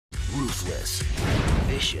ruthless,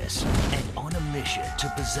 vicious, and on a mission to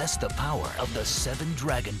possess the power of the 7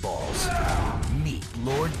 Dragon Balls. Meet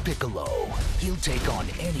Lord Piccolo. He'll take on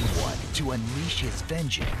anyone to unleash his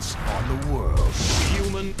vengeance on the world.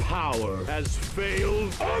 Human power has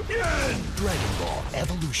failed again! Dragon Ball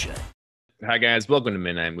Evolution. Hi guys, welcome to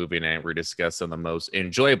Midnight Movie Night. We're discussing the most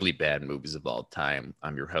enjoyably bad movies of all time.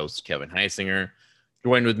 I'm your host, Kevin Heisinger.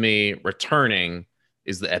 Joined with me, returning,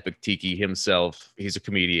 is the epic Tiki himself. He's a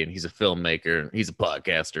comedian, he's a filmmaker, he's a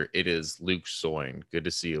podcaster. It is Luke Soin. Good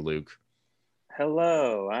to see you, Luke.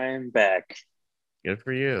 Hello, I'm back. Good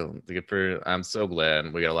for you. I'm so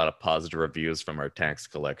glad we got a lot of positive reviews from our tax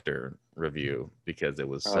collector review because it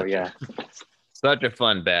was such a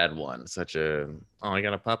fun bad one. I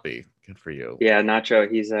got a puppy. Good for you. Yeah, Nacho.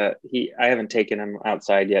 I haven't taken him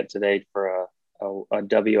outside yet today for a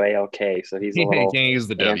WALK, so he's a little. You can't use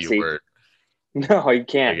the antsy. W word. No, you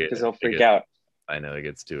can't because he'll freak out. I know he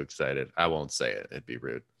gets too excited. I won't say it. It'd be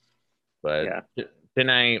rude. But yeah.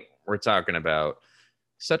 Tonight we're talking about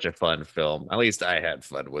such a fun film. At least I had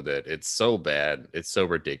fun with it. It's so bad. It's so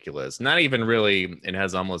ridiculous. Not even really. It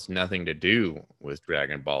has almost nothing to do with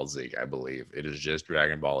Dragon Ball Z, I believe. It is just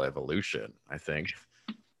Dragon Ball Evolution, I think.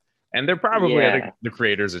 And they're probably the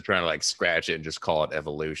creators are trying to like scratch it and just call it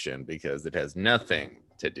Evolution because it has nothing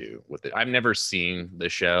to do with it. I've never seen the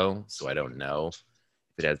show, so I don't know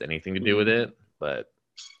if it has anything to do with it. But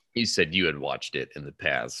you said you had watched it in the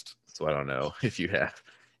past, so I don't know if you have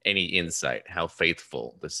any insight how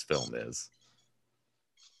faithful this film is.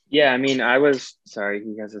 Yeah, I mean, sorry,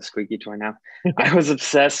 he has a squeaky toy now. I was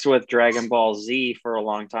obsessed with Dragon Ball Z for a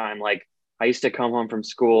long time. Like, I used to come home from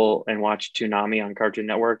school and watch Toonami on Cartoon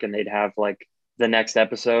Network, and they'd have like the next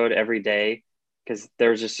episode every day because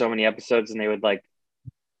there was just so many episodes, and they would like,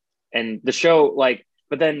 and the show like,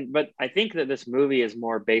 but I think that this movie is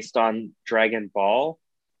more based on Dragon Ball.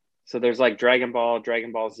 So there's like Dragon Ball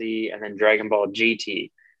Z, and then Dragon Ball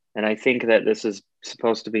GT. And I think that this is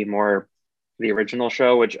supposed to be more the original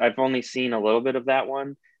show, which I've only seen a little bit of that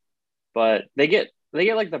one, but they get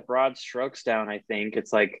like the broad strokes down. I think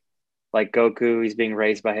it's like Goku, he's being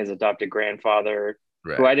raised by his adopted grandfather,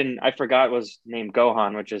 right, who I forgot was named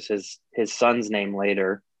Gohan, which is his son's name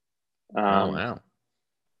later. Oh wow.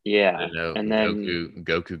 Yeah. And then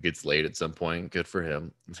Goku gets laid at some point. Good for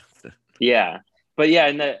him. Yeah. But yeah,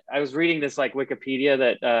 and I was reading this like Wikipedia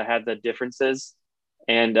that had the differences.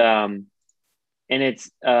 And it's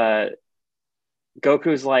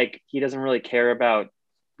Goku's like, he doesn't really care about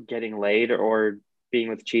getting laid or being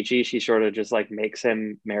with Chi-Chi. She sort of just like makes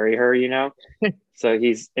him marry her, you know? So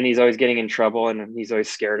he's always getting in trouble and he's always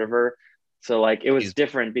scared of her. So like it was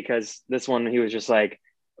different because this one he was just like,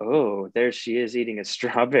 oh, there she is eating a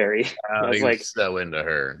strawberry. I was like so into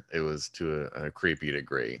her. It was to a creepy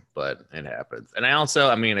degree, but it happens. And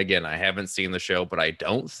I mean, again, I haven't seen the show, but I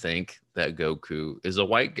don't think that Goku is a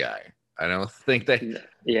white guy. I don't think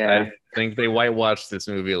I think they whitewashed this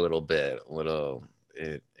movie a little bit.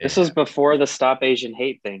 This was before the Stop Asian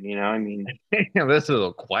Hate thing, you know? I mean, this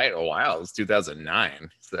is quite a while. It's 2009.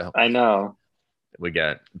 So I know. We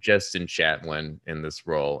got Justin Chatwin in this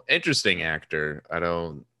role. Interesting actor.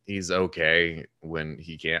 He's okay when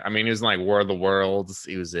he can't. I mean, he was in like War of the Worlds.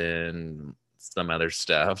 He was in some other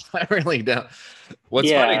stuff. I really don't.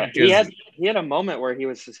 Funny? He had a moment where he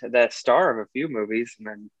was the star of a few movies, and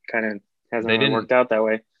then kind of hasn't really worked out that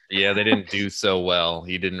way. Yeah, they didn't do so well.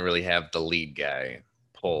 He didn't really have the lead guy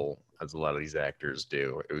pull as a lot of these actors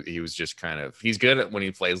do. He was just he's good at when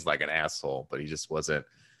he plays like an asshole, but he just wasn't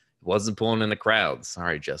pulling in the crowd.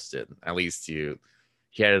 Sorry, Justin. At least he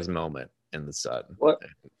had his moment in the sun. Well,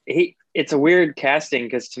 it's a weird casting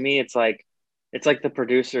because to me it's like the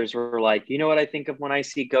producers were like, you know what I think of when I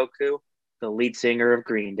see Goku? The lead singer of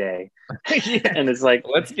Green Day. Yeah. And it's like,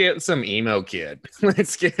 let's get some emo kid.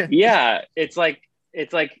 It's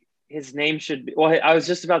like his name should be, well, I was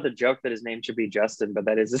just about to joke that his name should be Justin, but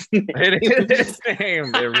that is his name. It is his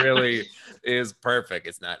name. It really is perfect.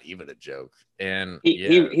 It's not even a joke. And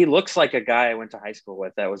he looks like a guy I went to high school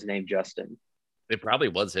with that was named Justin. It probably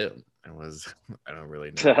was him. I don't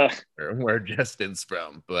really know where Justin's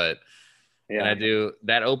from, but and I do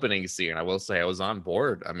that opening scene. I will say I was on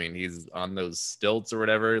board. I mean, he's on those stilts or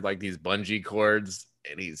whatever, like these bungee cords,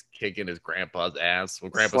 and he's kicking his grandpa's ass. Well,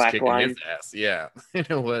 grandpa's kicking his ass. Yeah. And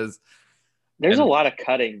it was. There's a lot of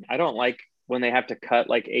cutting. I don't like when they have to cut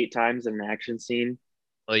like 8 times in an action scene.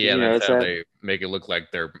 Well, yeah, that's how they make it look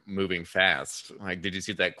like they're moving fast. Like, did you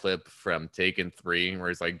see that clip from Taken 3 where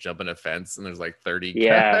he's like jumping a fence and there's like 30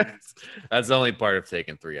 cuts? That's the only part of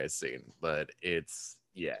Taken 3 I've seen. But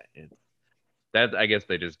I guess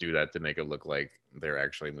they just do that to make it look like they're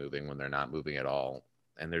actually moving when they're not moving at all.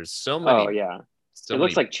 And there's so many, Oh yeah. so It many,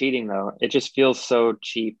 looks like cheating though. It just feels so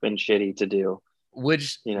cheap and shitty to do,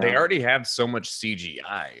 which you they know. already have so much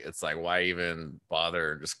CGI. It's like, why even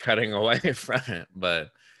bother just cutting away from it?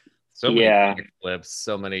 But so many Yeah. flips,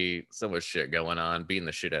 so much shit going on, beating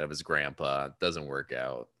the shit out of his grandpa. Doesn't work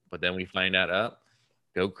out. But then we find out,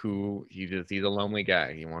 Goku, he's a lonely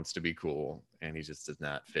guy. He wants to be cool, and he just does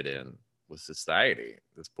not fit in with society.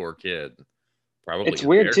 This poor kid, probably It's his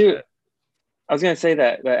weird too. haircut. I was gonna say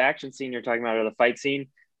that the action scene you're talking about, or the fight scene,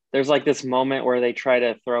 there's like this moment where they try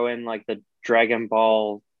to throw in like the Dragon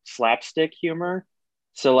Ball slapstick humor.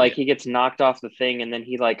 So like Yeah, he gets knocked off the thing and then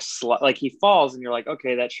he like like he falls and you're like,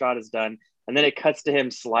 okay, that shot is done. And then it cuts to him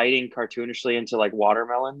sliding cartoonishly into like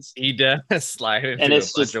watermelons. he does slide And into a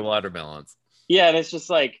it's bunch just of watermelons. yeah, and it's just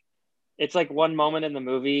like it's like one moment in the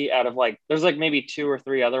movie out of like there's like maybe two or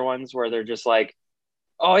three other ones where they're just like,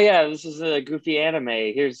 oh yeah, this is a goofy anime.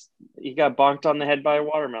 Here's he got bonked on the head by a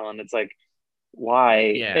watermelon. It's like why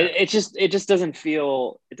Yeah, it just doesn't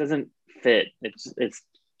feel it doesn't fit. It's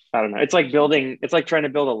I don't know. It's like trying to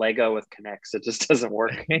build a Lego with connects. It just doesn't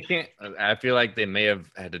work. I feel like they may have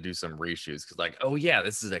had to do some reshoots because, like, oh yeah,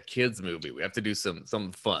 this is a kids movie. We have to do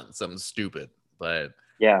something fun, something stupid. But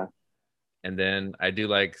Yeah. and then I do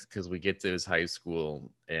like because we get to his high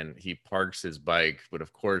school and he parks his bike, but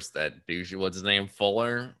of course that douche, what's his name,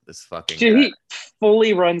 Fuller, this fucking Dude, guy, he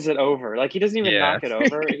fully runs it over. Like he doesn't even yeah, knock it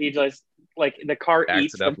over. He just like the car backs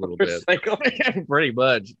eats it the up a little bit, motorcycle. pretty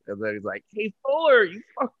much. And then he's like, "Hey Fuller, you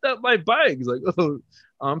fucked up my bike." He's like, "Oh,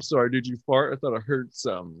 I'm sorry. Did you fart? I thought I heard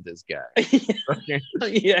some." This guy,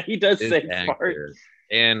 Yeah, he does this say fart. actor,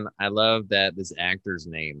 and I love that this actor's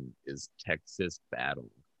name is Texas Battle,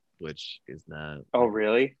 which is not. Oh,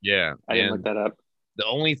 really? Yeah, I didn't look and that up. the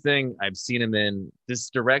only thing I've seen him in, this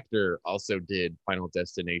director also did Final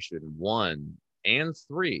Destination 1 and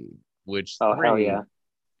 3, which Oh, hell 3 yeah.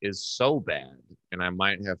 is so bad. And I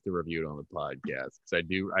might have to review it on the podcast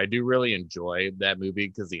because I do really enjoy that movie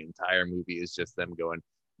because the entire movie is just them going,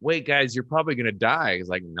 wait, guys, you're probably gonna die. It's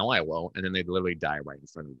like, no, I won't. And then they literally die right in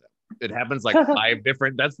front of them. It happens like five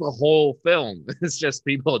different, that's the whole film. It's just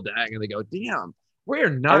people dying and they go, damn, we're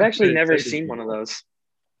not I've actually good at never saving seen one of people. those.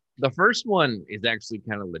 The first one is actually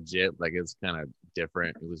kind of legit. Like it's kind of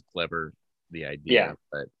different. It was clever, the idea, Yeah.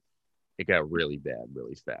 but it got really bad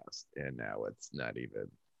really fast. And now it's not even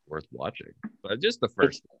worth watching. But just the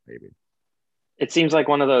first one, maybe. It seems like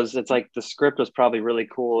one of those. It's like the script was probably really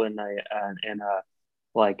cool and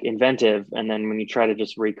like inventive, and then when you try to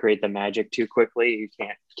just recreate the magic too quickly, you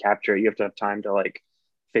can't capture it. You have to have time to like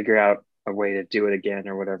figure out a way to do it again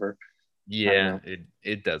or whatever. Yeah,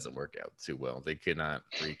 it doesn't work out too well. They could not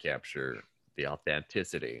recapture the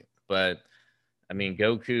authenticity. But I mean,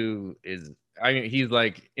 Goku is, I mean, he's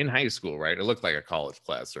like in high school, right? It looked like a college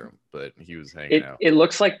classroom, but he was hanging out. It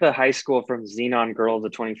looks like the high school from Xenon Girl of the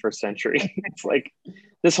 21st Century. It's like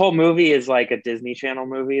this whole movie is like a Disney Channel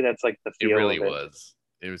movie. That's like the It feel really of it. was.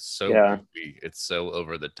 It was so Yeah. goofy. It's so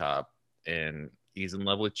over the top. And he's in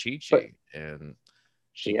love with Chi But Chi. And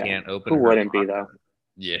she yeah, can't open who her wouldn't be mouth. though?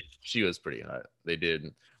 Yeah, she was pretty hot. They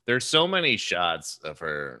did. There's so many shots of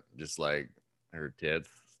her, just like her tits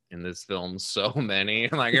in this film. So many,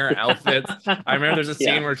 like her outfits. I remember there's a scene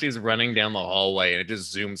Yeah. where she's running down the hallway and it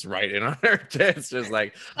just zooms right in on her tits. Just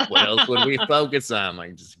like, what else would we focus on?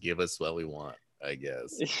 Like, just give us what we want, I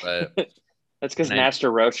guess. But That's because and I-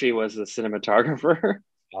 Master Roshi was the cinematographer.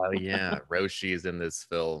 oh yeah, Roshi is in this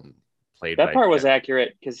film, played That by part was Jack-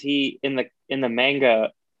 accurate because he in the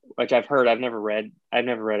manga, which I've heard, I've never read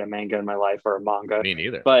a manga in my life or a manga, me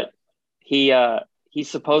neither. but he's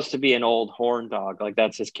supposed to be an old horn dog, like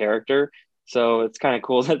that's his character. So it's kind of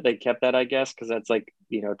cool that they kept that, I guess, because that's like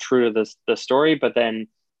true to the story. But then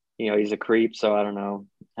he's a creep, so I don't know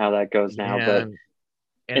how that goes now. Yeah, But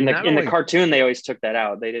and in not the only- cartoon, they always took that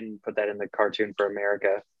out. They didn't put that in the cartoon for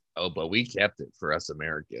America. oh, but we kept it for us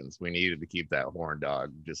Americans. We needed to keep that horn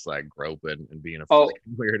dog just like groping and being a Oh.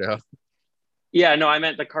 fucking weirdo. Yeah, no, I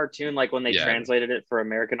meant the cartoon, like when they Yeah. translated it for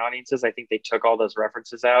American audiences, I think they took all those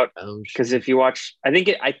references out. Oh, Because if you watch, I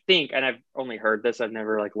think, and I've only heard this, I've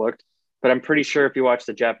never like looked, but I'm pretty sure if you watch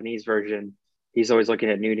the Japanese version, he's always looking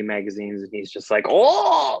at nudie magazines and he's just like,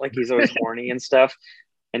 oh, like he's always horny and stuff.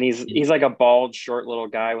 And he's like a bald, short little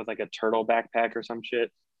guy with like a turtle backpack or some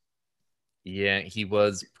shit. yeah, he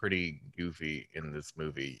was pretty goofy in this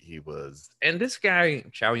movie. He was, and this guy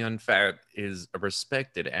Chow Yun Fat is a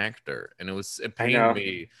respected actor, and it know. pained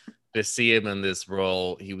me to see him in this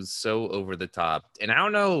role. He was so over the top, and I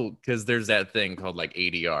don't know because there's that thing called like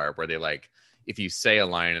ADR where they like if you say a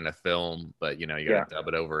line in a film, but you gotta dub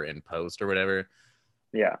it over in post or whatever.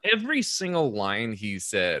 Yeah. Every single line he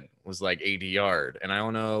said was like ADR, and I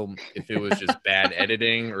don't know if it was just bad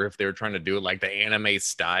editing or if they were trying to do it like the anime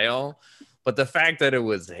style. But the fact that it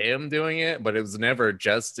was him doing it, but it was never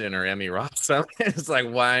Justin or Emmy Rossum, it's like,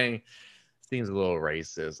 why? Seems a little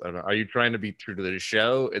racist. I don't know. Are you trying to be true to the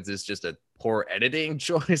show? Is this just a poor editing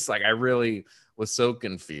choice? Like, I really was so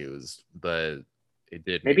confused, but it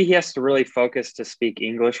did Maybe make he has to really focus to speak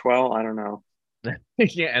English well. I don't know.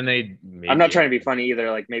 yeah, and they I'm maybe not trying to be funny either.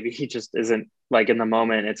 Like maybe he just isn't like in the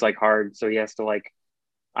moment. It's like hard, so he has to like.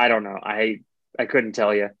 I don't know. I couldn't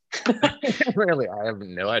tell you. really, I have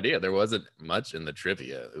no idea. There wasn't much in the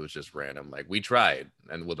trivia. It was just random. Like we tried,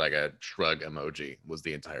 and with like a shrug emoji was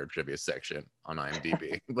the entire trivia section on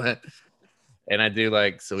IMDb. But and I do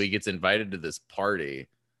like so he gets invited to this party,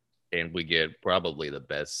 and we get probably the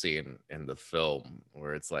best scene in the film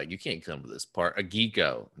where it's like you can't come to this part. A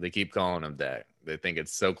geeko. They keep calling him that. They think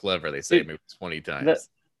it's so clever. They say it Dude, maybe 20 the times.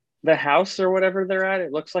 the house or whatever they're at,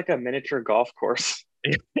 it looks like a miniature golf course,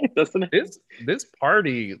 doesn't it? This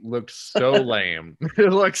party looked so lame.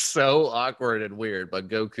 It looked so awkward and weird. But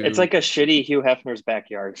It's Goku, like a shitty Hugh Hefner's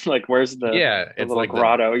backyard. Like where's yeah, the it's little like the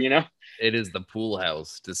grotto, you know? it is the pool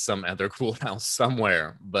house to some other cool house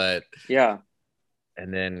somewhere. But Yeah.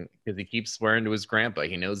 and then because he keeps swearing to his grandpa,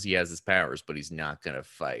 he knows he has his powers, but he's not gonna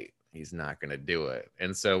fight. He's not gonna do it.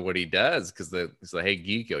 And so what he does, because he's like, "Hey,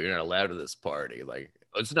 Geeko, you're not allowed to this party. Like,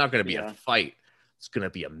 it's not gonna be a Yeah. fight. It's gonna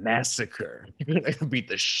be a massacre. You're gonna beat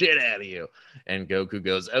the shit out of you." And Goku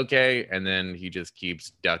goes, "Okay." And then he just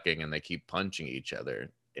keeps ducking, and they keep punching each other,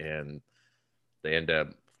 and they end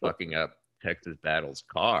up fucking up Texas Battle's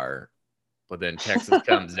car. But then Texas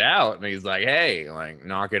comes out and he's like, "Hey, like,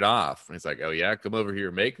 knock it off." And he's like, "Oh yeah, come over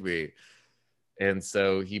here, make me." And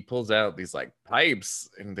so he pulls out these like pipes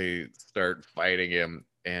and they start fighting him.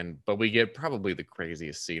 But we get probably the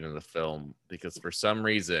craziest scene in the film because for some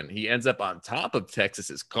reason he ends up on top of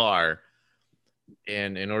Texas's car.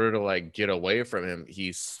 And in order to like get away from him,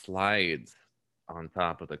 he slides on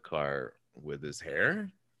top of the car with his hair.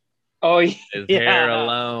 Oh His hair yeah. That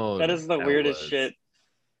alone. is the weirdest shit.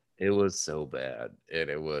 It was so bad.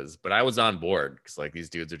 But I was on board because like these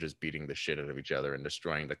dudes are just beating the shit out of each other and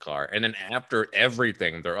destroying the car. And then after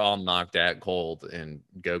everything, they're all knocked out cold. And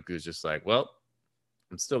Goku's just like, well,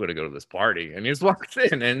 I'm still going to go to this party. And he just walks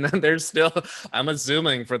in and they're still, I'm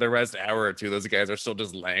assuming for the rest hour or two, those guys are still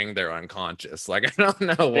just laying there unconscious. Like, I don't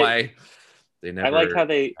know why they I like how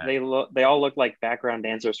never. they look. They all look like background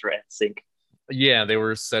dancers for NSYNC. Yeah, they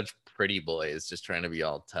were such pretty boys just trying to be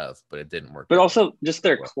all tough, but it didn't work But out. also just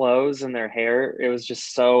their clothes and their hair. It was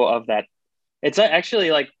just so of that. It's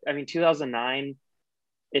actually like, I mean, 2009.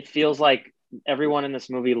 It feels like everyone in this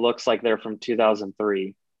movie looks like they're from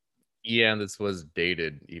 2003. Yeah, this was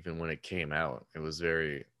dated even when it came out. It was a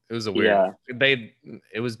weird. Yeah.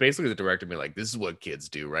 It was basically the director being like, "This is what kids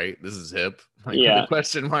do, right? This is hip." Like with Yeah. a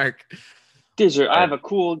question mark. I have a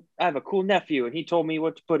cool nephew, and he told me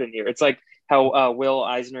what to put in here. It's like how Will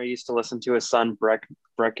Eisner used to listen to his son Breck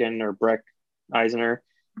Eisner,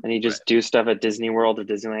 and he just do stuff at Disney World or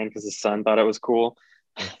Disneyland because his son thought it was cool.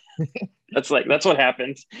 That's what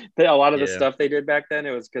happens. A lot of the Yeah. stuff they did back then,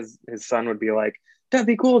 it was because his son would be like, "That'd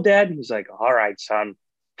be cool, Dad." And he's like, "All right, son."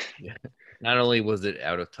 Yeah. Not only was it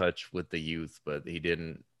out of touch with the youth, but he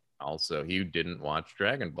didn't watch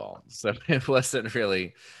Dragon Ball, so it wasn't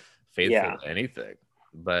really faithful Yeah. to anything.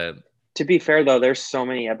 But To be fair though, there's so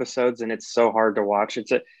many episodes and it's so hard to watch.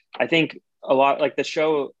 I think a lot like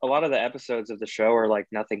a lot of the episodes of the show are like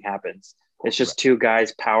nothing happens. It's just two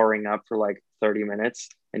guys powering up for like 30 minutes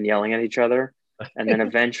and yelling at each other. And then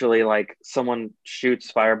eventually like someone shoots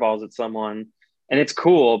fireballs at someone and it's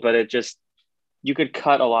cool, but you could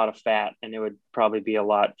cut a lot of fat and it would probably be a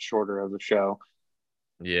lot shorter of a show.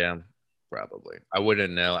 yeah, probably. I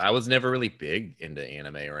wouldn't know. I was never really big into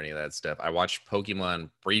anime or any of that stuff. I watched Pokemon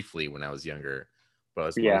briefly when I was younger, but I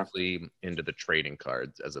was Yeah. mostly into the trading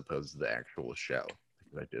cards as opposed to the actual show.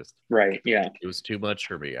 Right. Yeah. It was too much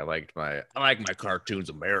for me. I like my cartoons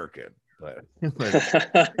American, but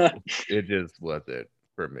it just wasn't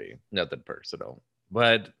for me. Nothing personal.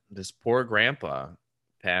 But this poor grandpa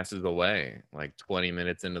passes away like 20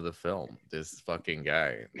 minutes into the film. This fucking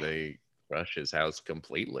guy, they crush his house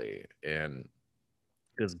completely. And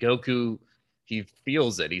because Goku, he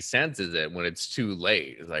feels it, he senses it when it's too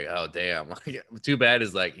late. It's like, oh damn. Like, too bad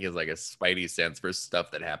is like he has like a spidey sense for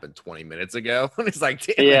stuff that happened 20 minutes ago. And it's like,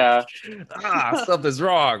 damn Yeah. something's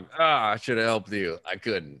wrong. I should have helped you. I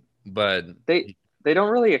couldn't. But They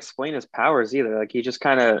don't really explain his powers either. Like he just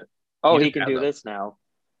kind of, he can do this now.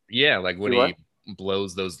 yeah, like when Do what?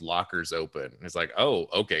 blows those lockers open. It's like, oh,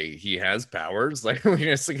 okay, he has powers. Like,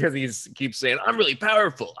 just because he keeps saying, I'm really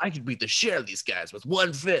powerful. I can beat the shit out of these guys with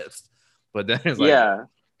 1/5. But then it's like, Yeah,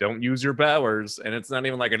 don't use your powers. And it's not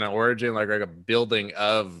even like an origin, like a building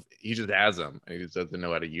of, he just has them and he just doesn't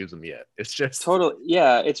know how to use them yet. It's just totally.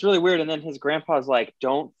 Yeah, it's really weird. And then his grandpa's like,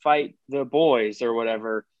 don't fight the boys or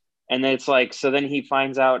whatever. And then it's like, so then he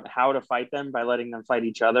finds out how to fight them by letting them fight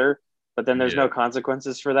each other. But then there's Yeah. no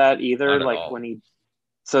consequences for that either. Not at Like all. when he,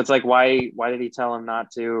 so it's like, why did he tell him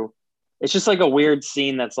not to? It's just like a weird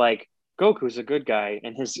scene that's like, Goku's a good guy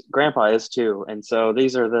and his grandpa is too. And so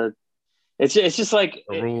these are the, it's just like,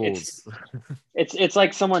 The rules. it's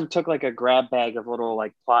like someone took like a grab bag of little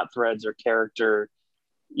like plot threads or character,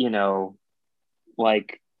 you know,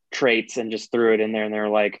 like traits and just threw it in there. And they're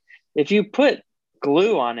like, if you put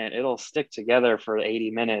glue on it, it'll stick together for 80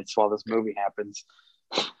 minutes while this movie happens.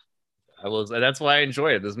 That's why I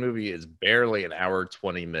enjoy it. This movie is barely an hour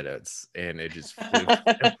 20 minutes, and it just flew,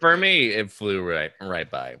 for me, it flew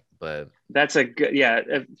right by. But That's a good, yeah,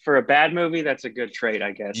 for a bad movie, that's a good trait,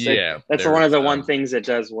 I guess. yeah, That's one of the there's, one things it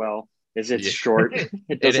does well is it's yeah. short.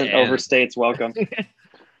 It doesn't and- overstay its welcome.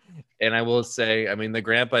 And I will say, I mean, the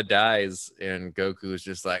grandpa dies, and Goku is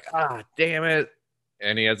just like, damn it.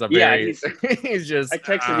 And he has a Yeah, very, he's just, I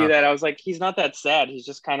texted you that. I was like, he's not that sad. He's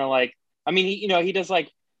just kind of like, I mean, he does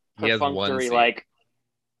like He has one perfunctory, scene.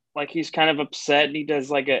 like he's kind of upset and he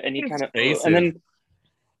does like and he His kind of, face and is- then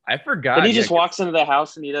I forgot. Then he yeah, just walks into the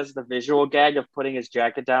house and he does the visual gag of putting his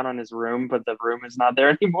jacket down on his room, but the room is not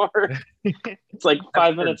there anymore. It's like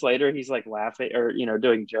 5 minutes later, he's like laughing or,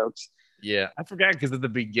 doing jokes. Yeah, I forgot because at the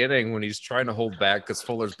beginning when he's trying to hold back because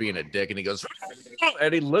Fuller's being a dick and he goes,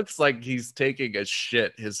 and he looks like he's taking a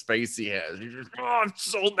shit. His face he has. He's just, I'm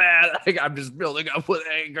so mad. Like, I'm just building up with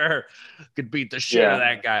anger. Could beat the shit out of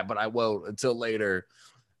that guy, but I won't until later.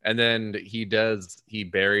 And then he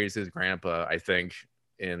buries his grandpa, I think,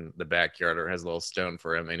 in the backyard or has a little stone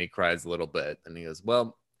for him, and he cries a little bit. And he goes,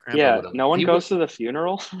 well, Grandpa No one goes to the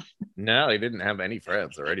funeral. No, he didn't have any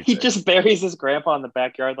friends or anything. He just buries his grandpa in the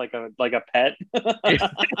backyard like a pet.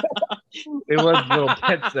 It was a little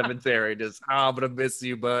pet cemetery. Just, I'm gonna miss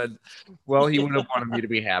you, bud. Well, he would have wanted me to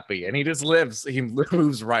be happy, and he just lives. He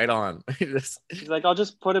moves right on. He's like, I'll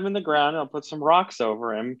just put him in the ground and I'll put some rocks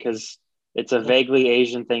over him because it's a vaguely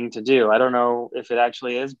Asian thing to do. I don't know if it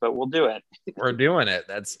actually is, but we'll do it. We're doing it.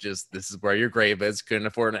 This is where your grave is. Couldn't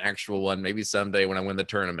afford an actual one. Maybe someday when I win the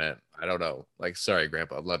tournament. I don't know. Like, sorry,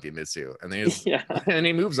 Grandpa, I love you, miss you. And then and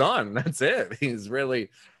he moves on. That's it.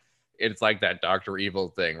 It's like that Dr. Evil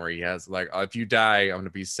thing where he has like, if you die, I'm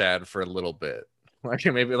gonna be sad for a little bit. Like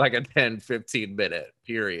maybe like a 10-15 minute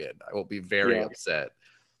period. I will be very upset.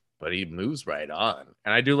 But he moves right on.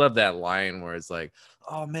 And I do love that line where it's like,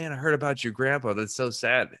 oh man, I heard about your grandpa. That's so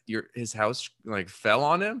sad. His house like fell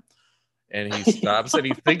on him. And he stops and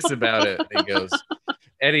he thinks about it. And he goes,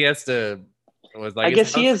 and he has to, I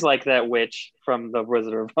guess he is like that witch from the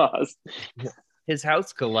Wizard of Oz. His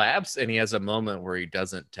house collapsed and he has a moment where he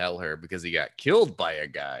doesn't tell her because he got killed by a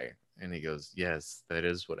guy. And he goes, yes, that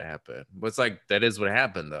is what happened. But it's like, that is what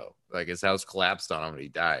happened though. Like his house collapsed on him and he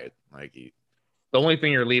died. Like the only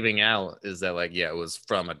thing you're leaving out is that, like, yeah, it was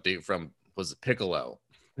from a dude was Piccolo.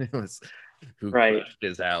 It was who crushed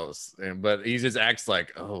his house. But he just acts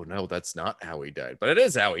like, oh no, that's not how he died. But it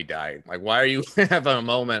is how he died. Like, why are you having a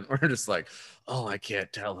moment where just like, oh, I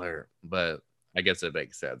can't tell her. But I guess it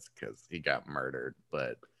makes sense because he got murdered.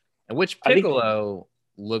 But which Piccolo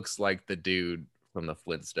looks like the dude from the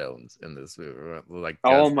Flintstones in this movie. Like,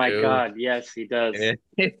 oh my God, yes, he does.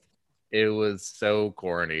 It was so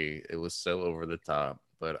corny. It was so over the top,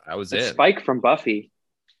 but I was in. Spike from Buffy.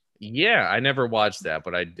 Yeah, I never watched that,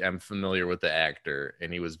 but I'm familiar with the actor,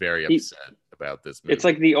 and he was very upset about this movie. It's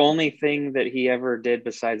like the only thing that he ever did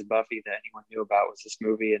besides Buffy that anyone knew about was this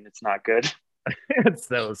movie, and it's not good. It's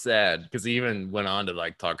so sad because he even went on to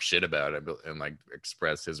like talk shit about it and like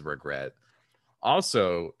express his regret.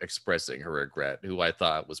 Also expressing her regret, who I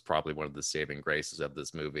thought was probably one of the saving graces of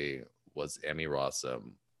this movie, was Emmy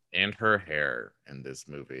Rossum. And her hair in this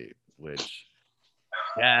movie, which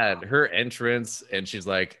had her entrance, and she's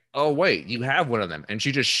like, oh wait, you have one of them, and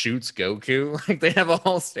she just shoots Goku. Like they have a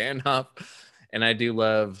whole standoff. And I do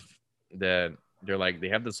love that they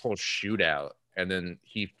have this whole shootout, and then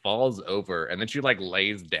he falls over, and then she like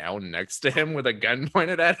lays down next to him with a gun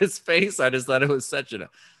pointed at his face. I just thought it was such an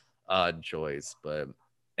odd choice. But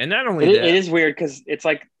and not only that, it is weird because it's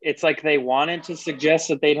like they wanted to suggest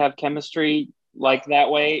that they'd have chemistry like that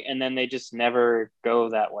way, and then they just never go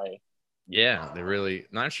that way. Yeah, they're really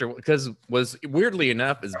not sure because was weirdly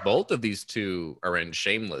enough is both of these two are in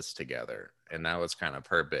Shameless together, and that was kind of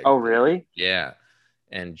her big Oh, thing. really? Yeah.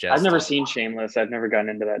 And I've never just seen Shameless. I've never gotten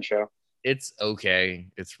into that show. it's okay.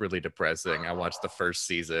 It's really depressing. I watched the first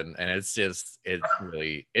season and it's kind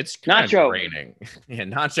of Nacho. draining. Yeah,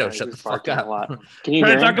 Nacho, Sorry, shut he's the fuck barking a up. lot. I'm Can you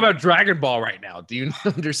trying hear to talk him? about Dragon Ball right now. Do you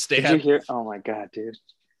understand? Did you hear? Oh my god, dude!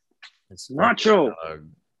 It's Nacho!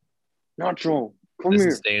 fucking dog. Nacho, come This here.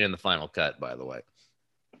 is staying in the final cut, by the way.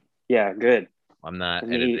 Yeah, good. I'm not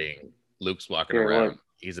And he- editing. Luke's walking Here, around. look.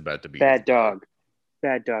 He's about to be Bad dog.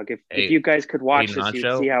 Bad dog. Hey- if you guys could watch hey, this, you'd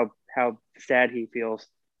Nacho. see how sad he feels.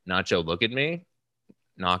 Nacho, look at me.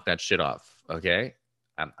 Knock that shit off, okay?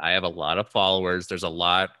 I have a lot of followers. There's a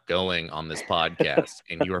lot going on this podcast,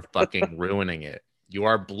 and you are fucking ruining it. You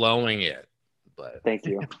are blowing it. But Thank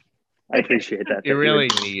you. I appreciate that. he really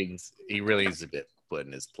needs to be put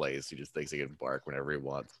in his place. He just thinks he can bark whenever he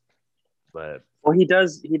wants. But Well, he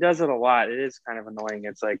does it a lot. It is kind of annoying.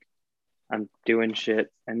 It's like I'm doing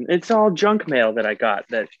shit, and it's all junk mail that I got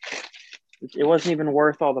that it wasn't even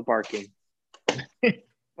worth all the barking.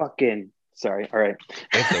 Fucking sorry. All right.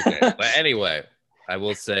 it's okay. But anyway, I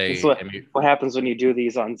will say, This is what happens when you do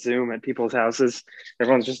these on Zoom at people's houses.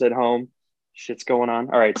 Everyone's just at home. Shit's going on.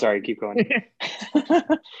 All right, sorry, keep going.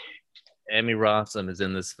 Emmy Rossum is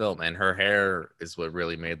in this film, and her hair is what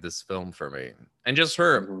really made this film for me. And just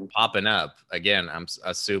her Mhm. popping up again. I'm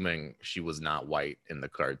assuming she was not white in the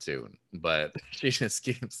cartoon, but she just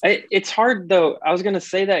keeps. It's hard though. I was gonna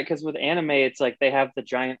say that because with anime, it's like they have the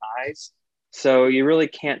giant eyes, so you really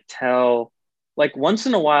can't tell. Like once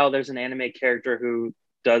in a while, there's an anime character who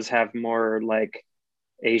does have more like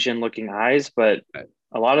Asian-looking eyes, but Right.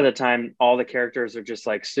 a lot of the time, all the characters are just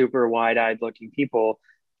like super wide-eyed looking people.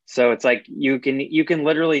 So it's like you can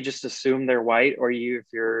literally just assume they're white, or you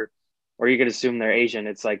could assume they're Asian.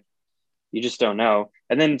 It's like you just don't know.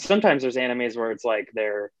 And then sometimes there's animes where it's like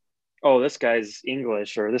oh, this guy's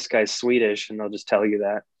English or this guy's Swedish, and they'll just tell you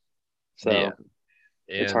that. So Yeah.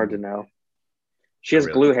 it's hard to And know. She has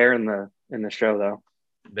really- blue hair in the show though.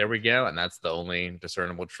 there we go, and that's the only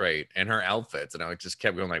discernible trait. And her outfits, and I just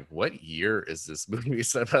kept going like, what year is this movie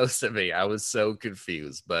supposed to be? I was so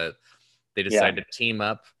confused, but they decided to team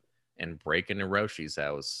up and break into Roshi's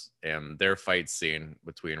house, and their fight scene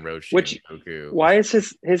between Roshi and Goku. Why is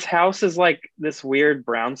his house is like this weird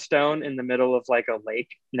brownstone in the middle of like a lake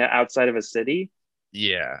outside of a city?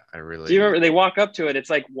 Yeah, I really. Do you remember they walk up to it? It's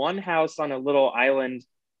like one house on a little island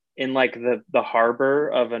in like the harbor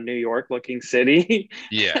of a New York looking city.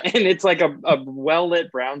 Yeah. And it's like a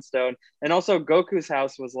well-lit brownstone. And also Goku's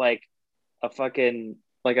house was like a fucking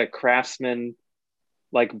like a craftsman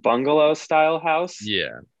like bungalow style house.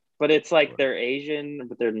 Yeah. But it's like they're Asian,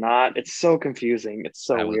 but they're not. It's so confusing. It's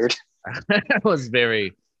so weird. I was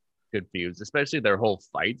very confused, especially their whole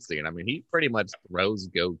fight scene. I mean, he pretty much throws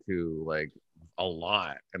Goku like a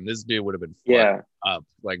lot, and this dude would have been fucked up.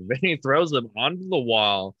 Like then he throws him onto the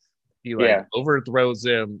wall. He like overthrows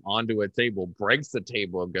him onto a table, breaks the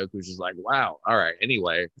table, and Goku's just like, "Wow, all right."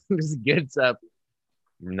 Anyway, just gets up,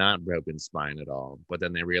 not broken spine at all. But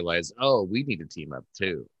then they realize, oh, we need to team up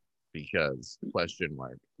too, because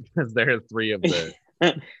because there are three of the.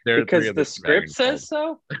 Because the script says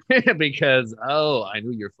so. Because I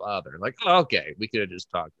knew your father. Like, okay, we could have just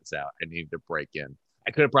talked this out. I needed to break in.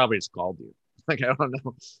 I could have probably just called you. Like, I don't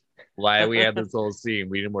know why we had this whole scene.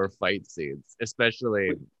 We need more fight scenes,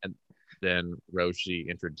 especially and then Roshi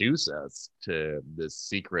introduce us to this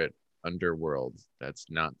secret underworld that's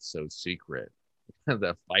not so secret.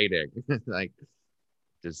 The fighting, like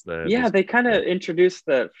just they kind of introduced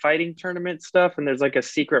the fighting tournament stuff, and there's like a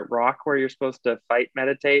secret rock where you're supposed to fight,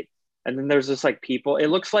 meditate, and then there's just like people. It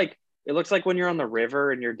looks like when you're on the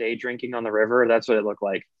river and you're day drinking on the river. That's what it looked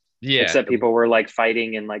like. Yeah, except people were like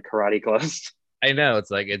fighting in like karate clothes. I know, it's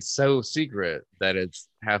like it's so secret that it's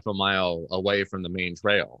half a mile away from the main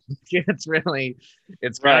trail.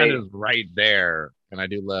 It's kind of right there. And I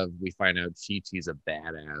do love we find out Chi-Chi's a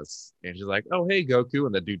badass, and she's like, "Oh hey Goku,"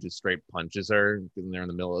 and the dude just straight punches her and they're in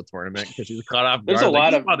the middle of the tournament because she's caught off guard. There's a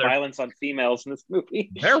lot of violence on females in this movie.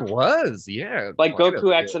 There was, yeah. Like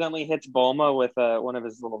Goku accidentally hits Bulma with one of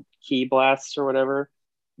his little ki blasts or whatever.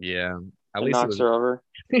 Yeah, at least knocks her over.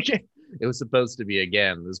 It was supposed to be,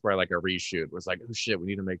 again, this is where like a reshoot was like, oh shit, we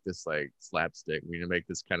need to make this like slapstick, we need to make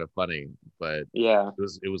this kind of funny, but yeah,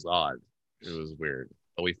 it was odd, it was weird.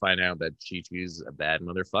 But we find out that Chi-Chi's a bad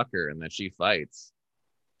motherfucker and that she fights.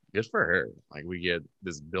 Good for her. Like we get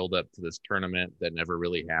this build up to this tournament that never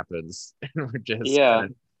really happens, and we're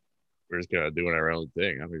just kind of doing our own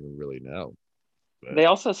thing. I don't even really know. But they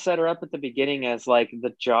also set her up at the beginning as like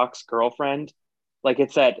the jock's girlfriend. Like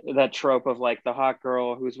it's that trope of like the hot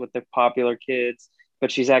girl who's with the popular kids,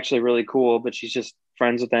 but she's actually really cool, but she's just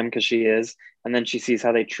friends with them because she is, and then she sees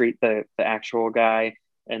how they treat the actual guy,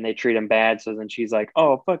 and they treat him bad. So then she's like,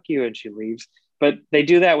 "Oh, fuck you," and she leaves. But they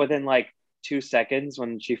do that within like 2 seconds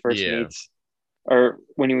when she first Yeah. meets, or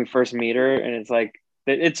when you first meet her, and it's like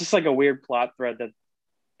it's just like a weird plot thread that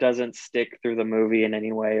doesn't stick through the movie in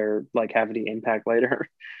any way or like have any impact later.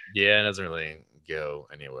 Yeah, it doesn't really go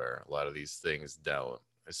anywhere. A lot of these things don't.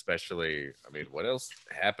 Especially, I mean, what else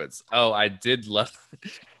happens? Oh, I did love.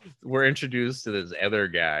 We're introduced to this other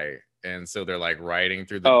guy, and so they're like riding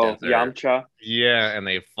through the Oh, desert. Yamcha. Yeah, and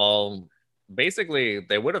they fall. Basically,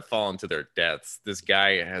 they would have fallen to their deaths. This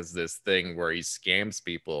guy has this thing where he scams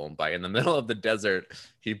people by in the middle of the desert,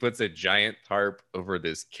 he puts a giant tarp over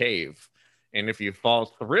this cave. And if you fall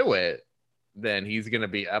through it, then he's going to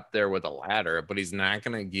be up there with a ladder, but he's not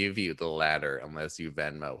going to give you the ladder unless you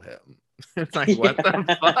Venmo him. It's like, what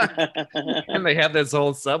the fuck? And they have this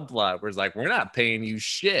whole subplot where it's like, we're not paying you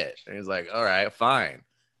shit. And he's like, all right, fine.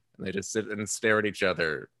 And they just sit and stare at each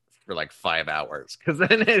other for like 5 hours because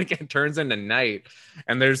then it turns into night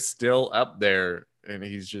and they're still up there and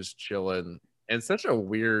he's just chilling. And such a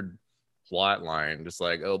weird plot line, just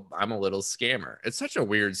like, oh, I'm a little scammer. It's such a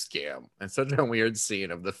weird scam and such a weird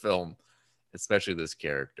scene of the film, especially this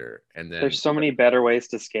character. And then There's so many better ways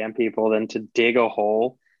to scam people than to dig a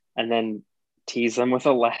hole and then tease them with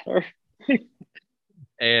a ladder.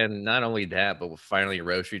 and not only that, but finally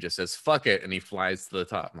Roshi just says fuck it and he flies to the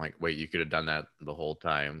top. I'm like, wait, you could have done that the whole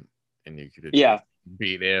time and you could have just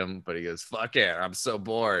beat him, but he goes, fuck it, I'm so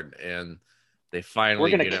bored. And they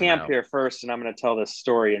finally we're gonna camp here first and I'm gonna tell this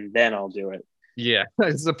story and then I'll do it. Yeah,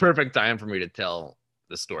 it's the perfect time for me to tell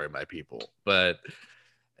the story of my people, but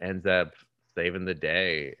ends up saving the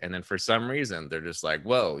day. And then for some reason, they're just like,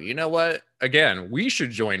 whoa, you know what? Again, we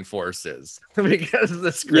should join forces because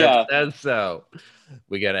the script says so.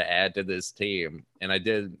 We got to add to this team. And I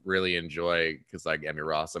did really enjoy because like Emmy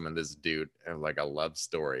Rossum and this dude have like a love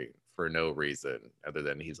story for no reason other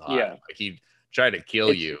than he's hot. Yeah. Like he tried to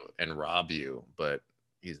kill you and rob you, but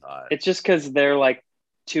he's hot. It's just because they're like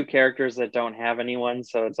two characters that don't have anyone.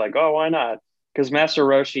 So it's like, oh, why not? Because Master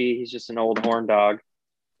Roshi, he's just an old horn dog.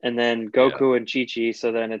 And then Goku and Chi-Chi.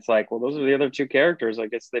 So then it's like, well, those are the other two characters. I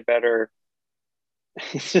guess they better.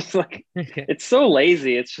 It's just like, it's so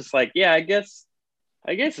lazy. It's just like, yeah, I guess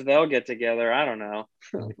they'll get together. I don't know.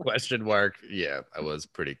 Question mark. Yeah, I was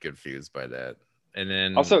pretty confused by that. And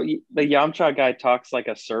then also the Yamcha guy talks like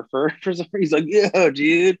a surfer for some reason. He's like, yeah,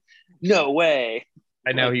 dude, no way.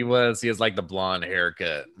 I know he has like the blonde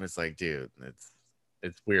haircut. It's like, dude,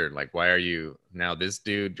 it's weird. Like, why are you now this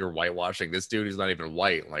dude? You're whitewashing this dude who's not even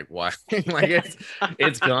white. Like, why? Like,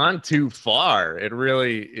 it's gone too far. It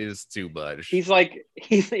really is too much. He's like,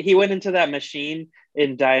 he went into that machine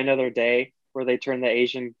in Die Another Day where they turn the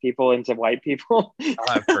Asian people into white people. Do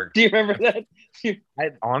you remember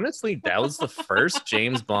that? Honestly, that was the first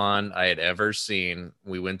James Bond I had ever seen.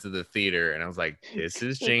 We went to the theater and I was like, this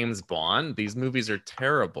is James Bond? These movies are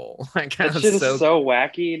terrible. Like, that shit is so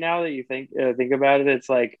wacky now that you think about it. It's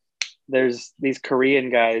like there's these Korean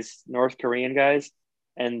guys, North Korean guys,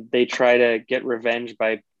 and they try to get revenge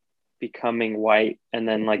by becoming white and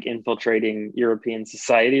then like infiltrating European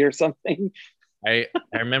society or something. I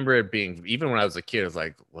remember it being, even when I was a kid, I was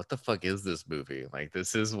like, what the fuck is this movie? Like,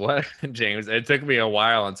 this is what James, it took me a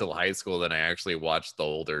while until high school. Then I actually watched the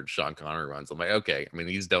older Sean Connery runs. I'm like, okay, I mean,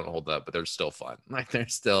 these don't hold up, but they're still fun. Like, they're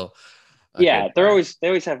still. They always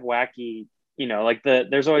have wacky, like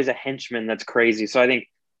there's always a henchman that's crazy. So I think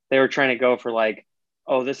they were trying to go for like,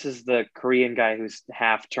 oh, this is the Korean guy who's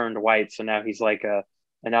half turned white. So now he's like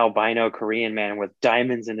an albino Korean man with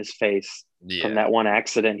diamonds in his face from that one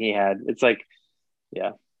accident he had. It's like,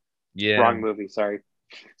 yeah, wrong movie, sorry.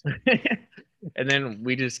 And then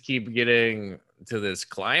we just keep getting to this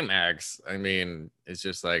climax. I mean, it's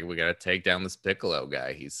just like, we got to take down this Piccolo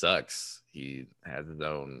guy. He sucks. He has his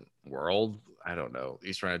own world. I don't know.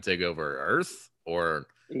 He's trying to take over Earth or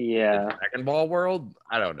the Dragon Ball world.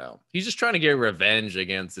 I don't know. He's just trying to get revenge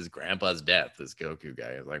against his grandpa's death, this Goku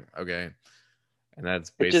guy. It's like, okay. And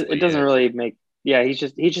that's basically it doesn't really make, he's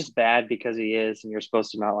just bad because he is, and you're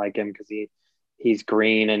supposed to not like him because he's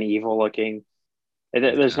green and evil looking.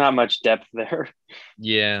 There's not much depth there.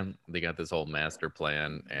 Yeah, they got this whole master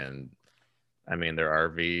plan, and I mean their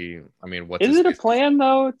RV. I mean, is it a plan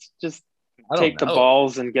though? It's just take the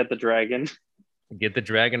balls and get the dragon. Get the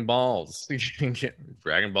Dragon Balls.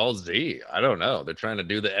 Dragon Ball Z. I don't know. They're trying to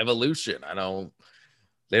do the evolution.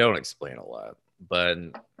 They don't explain a lot, but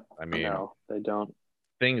I mean, no, they don't.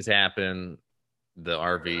 Things happen. The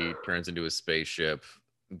RV turns into a spaceship.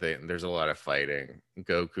 There's a lot of fighting.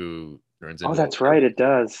 Goku turns into. Oh, that's right. It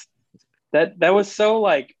does. that was so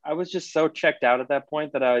like I was just so checked out at that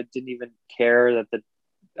point that I didn't even care that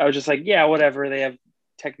I was just like, yeah, whatever. They have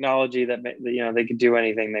technology that they could do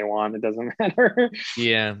anything they want. It doesn't matter.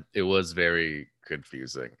 Yeah, it was very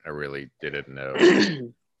confusing. I really didn't know. Yeah.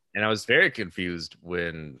 And I was very confused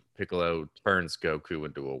when Piccolo turns Goku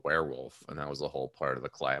into a werewolf, and that was a whole part of the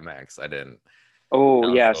climax. I didn't. Oh That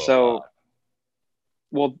was yeah. so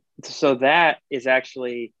odd. So that is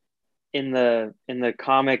actually in the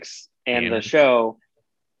comics and the Canon. show.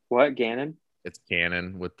 What, Ganon? It's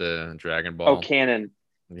canon with the Dragon Oh, Ball. canon.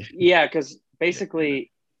 Yeah, because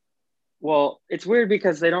basically, well, it's weird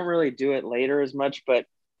because they don't really do it later as much, but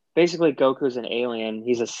basically Goku's an alien.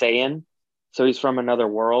 He's a Saiyan, so he's from another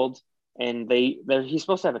world, and he's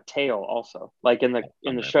supposed to have a tail also. Like in the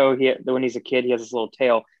Okay. show, when he's a kid, he has this little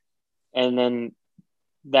tail, and then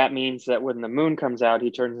that means that when the moon comes out,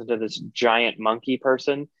 he turns into this giant monkey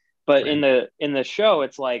person. But Right. in the show,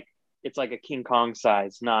 it's like a King Kong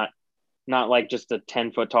size, not like just a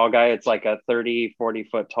 10-foot tall guy. It's like a 30-40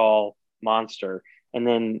 foot tall monster. And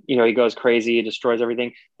then, he goes crazy, he destroys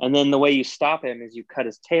everything. And then the way you stop him is you cut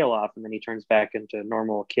his tail off and then he turns back into a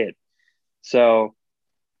normal kid. So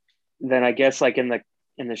then I guess like in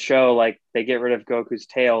the show, like they get rid of Goku's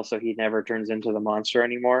tail so he never turns into the monster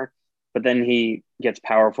anymore. But then he gets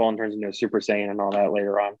powerful and turns into a Super Saiyan and all that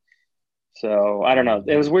later on. So I don't know.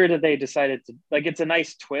 It was weird that they decided to like. It's a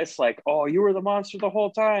nice twist, like, oh, you were the monster the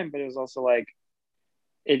whole time, but it was also like,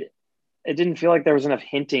 it didn't feel like there was enough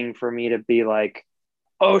hinting for me to be like,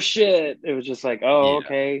 oh shit. It was just like, oh, Yeah.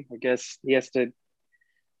 okay, I guess he has to.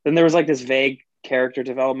 Then there was like this vague character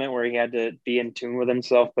development where he had to be in tune with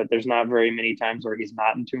himself, but there's not very many times where he's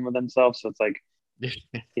not in tune with himself. So it's like,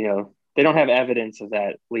 they don't have evidence of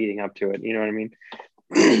that leading up to it. You know what I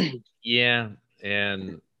mean? Yeah,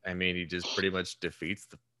 and I mean, he just pretty much defeats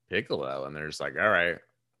the Piccolo, and they're just like, all right,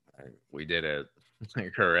 we did it.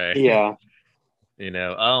 Like, hooray. Yeah.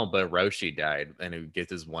 But Roshi died, and he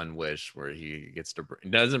gets his one wish where he gets to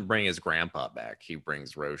doesn't bring his grandpa back. He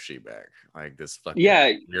brings Roshi back. Like this fucking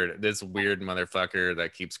weird motherfucker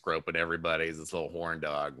that keeps groping everybody. He's this little horn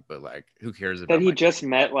dog, but like, who cares about that he just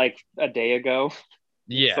met like a day ago.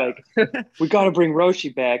 Yeah. It's like, we got to bring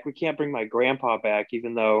Roshi back. We can't bring my grandpa back,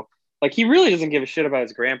 even though like he really doesn't give a shit about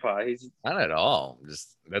his grandpa. He's not at all.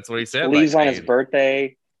 Just that's what he said. Leaves like, on his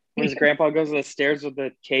birthday. When his grandpa goes to the stairs with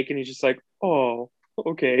the cake and he's just like, oh,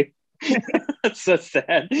 okay. That's so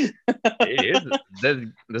sad. It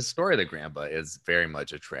is. The story of the grandpa is very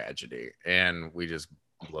much a tragedy, and we just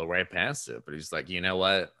blow right past it. But he's like, you know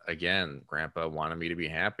what? Again, grandpa wanted me to be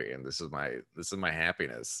happy, and this is my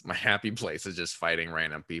happiness. My happy place is just fighting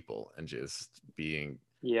random people and just being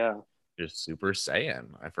just Super Saiyan.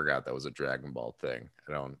 I forgot that was a Dragon Ball thing.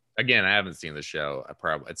 I haven't seen the show.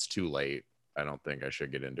 It's too late. I don't think I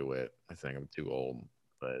should get into it. I think I'm too old,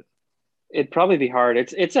 but it'd probably be hard.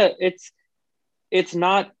 It's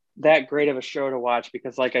not that great of a show to watch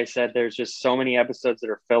because, like I said, there's just so many episodes that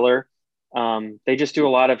are filler. They just do a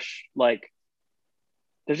lot of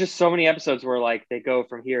there's just so many episodes where like they go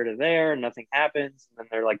from here to there and nothing happens, and then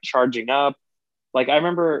they're like charging up. Like I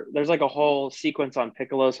remember there's like a whole sequence on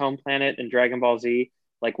Piccolo's home planet in Dragon Ball Z.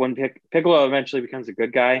 Like when Piccolo eventually becomes a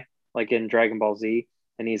good guy, like in Dragon Ball Z,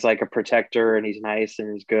 and he's like a protector and he's nice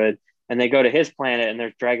and he's good. And they go to his planet and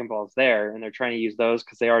there's Dragon Balls there, and they're trying to use those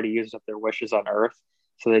because they already used up their wishes on Earth.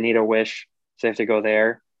 So they need a wish. So they have to go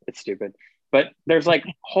there. It's stupid. But there's like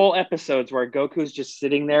whole episodes where Goku's just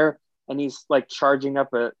sitting there and he's like charging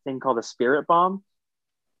up a thing called a spirit bomb.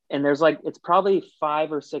 And there's like, it's probably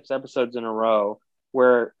 5 or 6 episodes in a row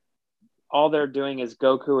where all they're doing is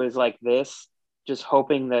Goku is like this, just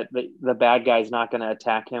hoping that the bad guy's not going to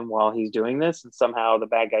attack him while he's doing this. And somehow the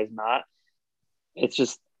bad guy's not. It's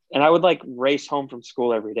just, and I would like race home from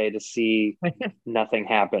school every day to see nothing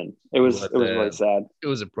happen. It was really sad. It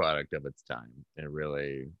was a product of its time. It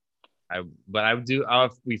really,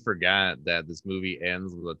 we forgot that this movie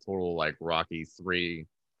ends with a total like Rocky 3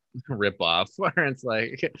 ripoff where it's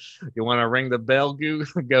like, you want to ring the bell,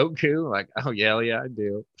 Goku? Like, oh yeah, I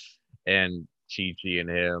do. And Chi-Chi and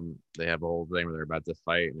him, they have a whole thing where they're about to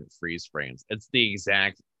fight and it freeze frames. It's the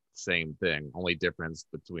exact same thing. Only difference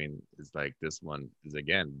between is like this one is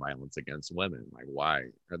again violence against women. Like, why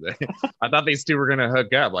are they? I thought these two were gonna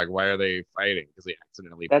hook up. Like, why are they fighting? Because they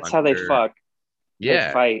accidentally. That's how they fuck. Yeah,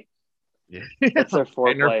 they fight. Yeah, that's their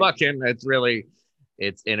foreplay. And they're fucking.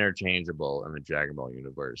 It's interchangeable in the Dragon Ball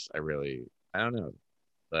universe. I don't know,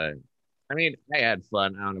 but I mean, I had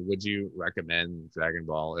fun. I don't know. Would you recommend Dragon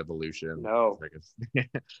Ball Evolution? No.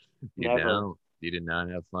 You did not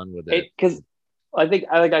have fun with it because. I think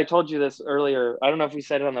I told you this earlier. I don't know if we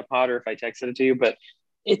said it on the pod or if I texted it to you, but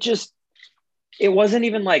it just it wasn't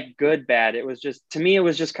even like good bad. It was just, to me, it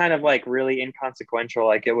was just kind of like really inconsequential.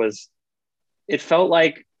 Like it felt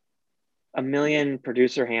like a million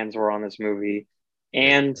producer hands were on this movie,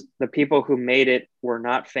 Yeah. and the people who made it were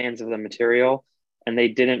not fans of the material, and they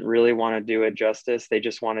didn't really want to do it justice. They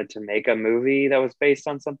just wanted to make a movie that was based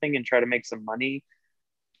on something and try to make some money.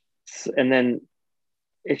 And then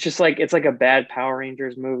it's just like, it's like a bad Power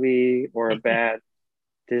Rangers movie or a bad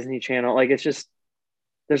Disney Channel. Like, it's just,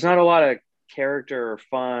 there's not a lot of character or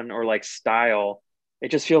fun or like style.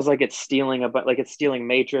 It just feels like it's stealing like it's stealing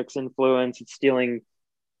Matrix influence. It's stealing,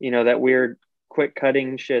 that weird quick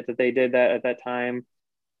cutting shit that they did that at that time.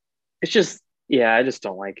 It's just, yeah, I just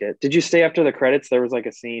don't like it. Did you stay after the credits? There was like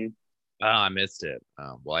a scene. Oh, I missed it.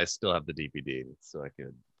 Well, I still have the DVD, so I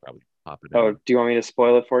could probably pop it Oh, in. do you want me to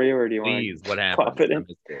spoil it for you, or do you Please, what want to pop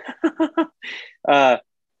happened? it in?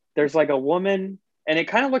 There's like a woman, and it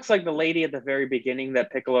kind of looks like the lady at the very beginning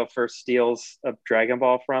that Piccolo first steals a Dragon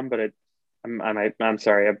Ball from. But I'm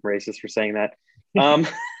sorry, I'm racist for saying that.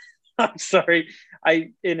 I'm sorry,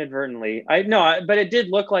 I inadvertently. But it did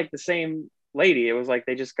look like the same lady. It was like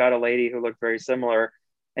they just got a lady who looked very similar,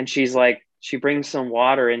 and she brings some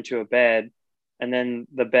water into a bed, and then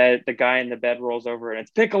the guy in the bed rolls over, and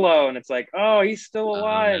it's Piccolo, and it's like, oh, he's still Oh,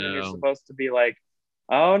 alive, and you're no. supposed to be like,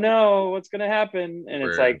 oh no, what's gonna happen? And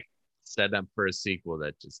it's We're like, set up for a sequel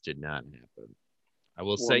that just did not happen. I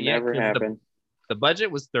will will say, yeah, never 'cause happen. the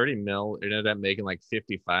budget was 30 mil. It ended up making like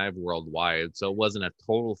 55 worldwide. So it wasn't a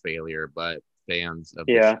total failure, but fans of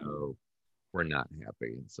the Yeah. show were not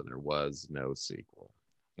happy. So there was no sequel.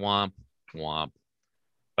 Womp, womp.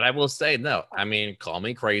 But I will say, no, I mean, call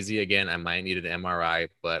me crazy again. I might need an MRI,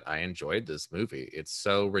 but I enjoyed this movie. It's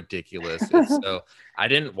so ridiculous. I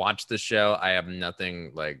didn't watch the show. I have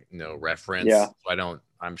nothing like no reference. Yeah. So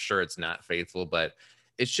I'm sure it's not faithful, but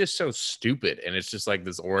it's just so stupid. And it's just like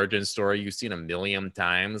this origin story you've seen a million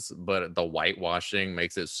times, but the whitewashing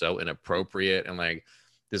makes it so inappropriate. And like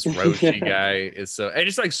this Roshi guy is and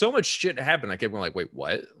just like so much shit happened. I kept going like, wait,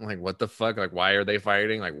 what? Like, what the fuck? Like, why are they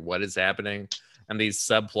fighting? Like, what is happening? And these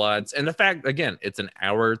subplots, and the fact, again, it's an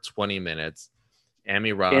hour 20 minutes.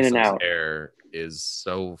 Amy Ross's hair is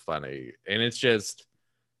so funny, and it's just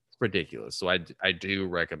ridiculous. So I do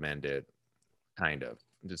recommend it. Kind of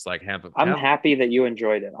just like I'm happy that you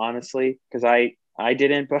enjoyed it, honestly, because I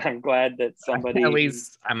didn't, but I'm glad that somebody, at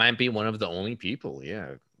least I might be one of the only people.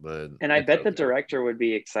 Yeah, but and I bet the director would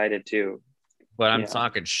be excited too. But I'm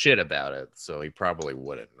talking shit about it, so he probably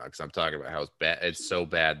wouldn't, because I'm talking about how it's bad. It's so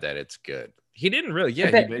bad that it's good. He didn't really.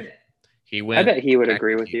 Yeah, he went. I bet he would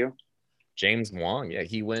agree with you. James Wong. Yeah,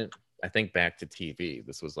 he went, I think, back to TV.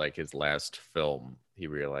 This was like his last film. He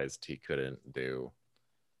realized he couldn't do.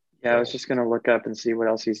 Yeah, I was just gonna look up and see what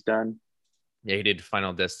else he's done. Yeah, he did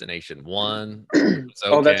Final Destination 1. Okay.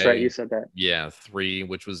 Oh, that's right. You said that. Yeah, 3,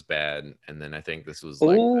 which was bad, and then I think this was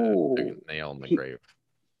like the nail in the grave.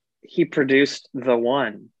 He produced The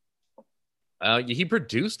One. He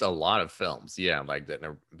produced a lot of films. Yeah, like that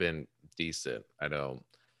have been decent. I don't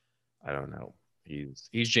know. He's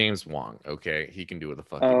James Wong. Okay, he can do what the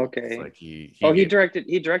fuck. Okay. Like he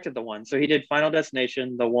directed The One. So he did Final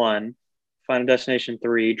Destination, The One, Final Destination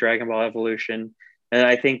 3, Dragon Ball Evolution, and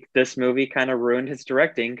I think this movie kind of ruined his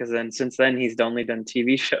directing, because since then he's only done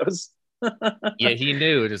TV shows. Yeah, he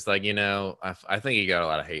knew. Just like, I think he got a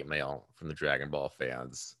lot of hate mail from the Dragon Ball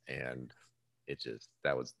fans, and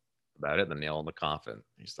that was about it. The nail in the coffin.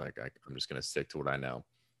 He's like, I'm just gonna stick to what I know.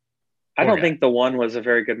 I don't think The One was a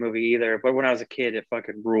very good movie either, but when I was a kid, it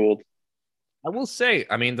fucking ruled. I will say,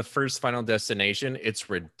 I mean, the first Final Destination,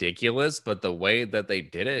 it's ridiculous, but the way that they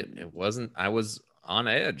did it, it wasn't. I was on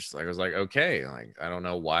edge. Like, I was like, okay, like, I don't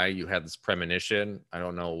know why you had this premonition. I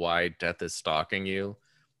don't know why death is stalking you.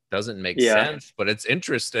 Doesn't make sense, but it's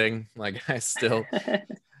interesting. Like, I still,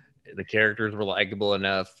 the characters were likable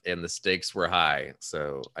enough and the stakes were high.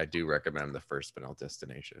 So I do recommend the first Final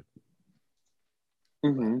Destination.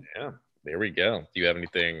 Mm-hmm. Yeah, there we go. Do you have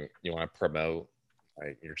anything you want to promote?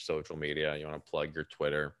 Like your social media? You want to plug your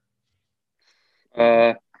Twitter?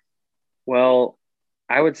 Well,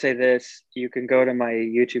 I would say this. You can go to my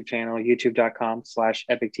YouTube channel,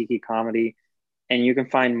 youtube.com/epictiki-comedy, and you can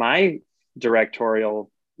find my directorial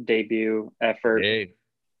debut effort. Hey.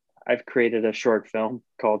 I've created a short film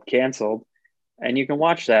called Canceled, and you can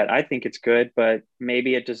watch that. I think it's good, but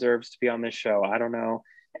maybe it deserves to be on this show. I don't know.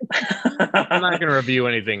 I'm not gonna review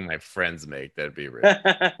anything my friends make. That'd be rude.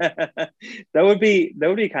 that would be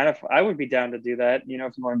kind of. I would be down to do that. If you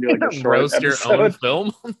want to do like a short roast episode. your own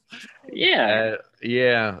film. Yeah.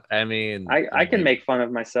 Yeah. I mean, I can make fun of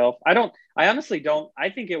myself. I honestly don't. I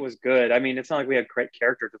think it was good. I mean, it's not like we had great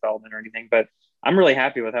character development or anything, but I'm really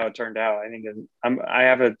happy with how it turned out. I think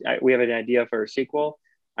we have an idea for a sequel.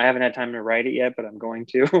 I haven't had time to write it yet, but I'm going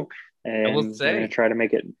to, I will and we're going to say, try to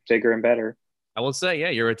make it bigger and better. yeah,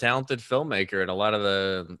 you're a talented filmmaker, and a lot of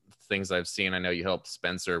the things I've seen, I know you helped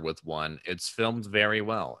Spencer with one. It's filmed very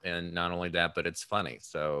well, and not only that, but it's funny.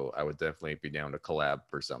 So I would definitely be down to collab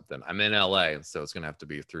for something. I'm in LA, so it's gonna have to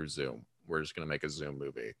be through Zoom. We're just gonna make a Zoom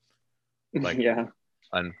movie, like Yeah.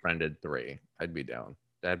 Unfriended 3. I'd be down.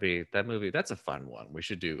 That movie. That's a fun one. We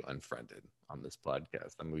should do Unfriended on this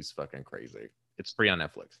podcast. That movie's fucking crazy. It's free on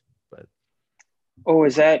Netflix, but Oh,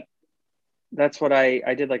 that's what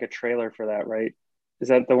I did like a trailer for that, right? Is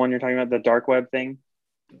that the one you're talking about, the dark web thing?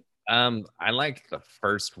 I like the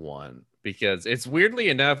first one because it's weirdly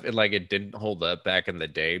enough, it didn't hold up back in the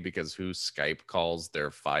day because who Skype calls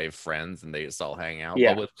their 5 friends and they just all hang out.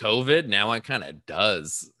 Yeah. But with COVID, now it kind of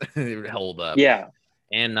does hold up. Yeah.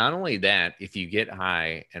 And not only that, if you get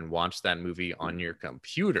high and watch that movie on your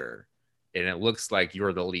computer and it looks like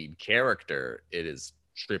you're the lead character, it is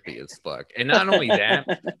trippy as fuck. And not only that,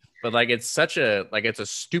 but it's it's a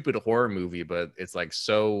stupid horror movie, but it's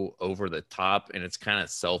so over the top and it's kind of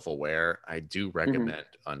self-aware. I do recommend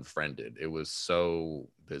Unfriended. It was so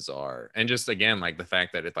bizarre. And just again, the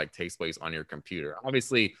fact that it takes place on your computer.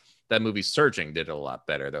 Obviously, that movie Searching did it a lot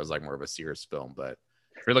better. That was more of a serious film, but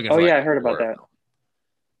if you're looking for I heard about that.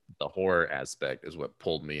 The horror aspect is what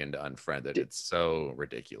pulled me into Unfriended. It's so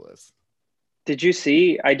ridiculous. Did you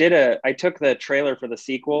see? I took the trailer for the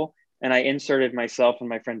sequel and I inserted myself and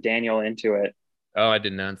my friend Daniel into it. Oh, I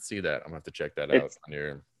did not see that. I'm gonna have to check that out it's on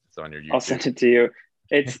your YouTube. I'll send it to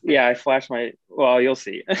you. I flashed well, you'll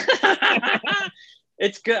see.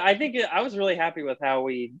 It's good. I think I was really happy with how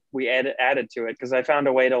we added to it because I found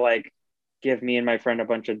a way to give me and my friend a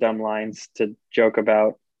bunch of dumb lines to joke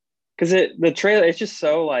about. Because the trailer, it's just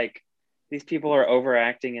so these people are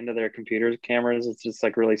overacting into their computer cameras. It's just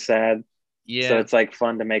really sad. Yeah. So it's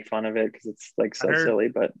fun to make fun of it because it's so silly.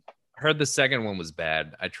 But I heard the second one was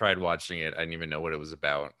bad. I tried watching it. I didn't even know what it was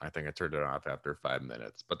about. I think I turned it off after 5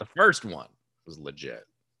 minutes. But the first one was legit.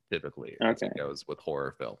 Typically, as it goes with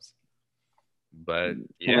horror films. But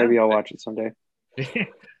yeah, maybe I'll watch it someday.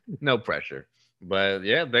 No pressure. But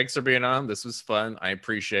yeah, thanks for being on. This was fun. I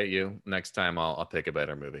appreciate you. Next time I'll pick a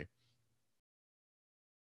better movie.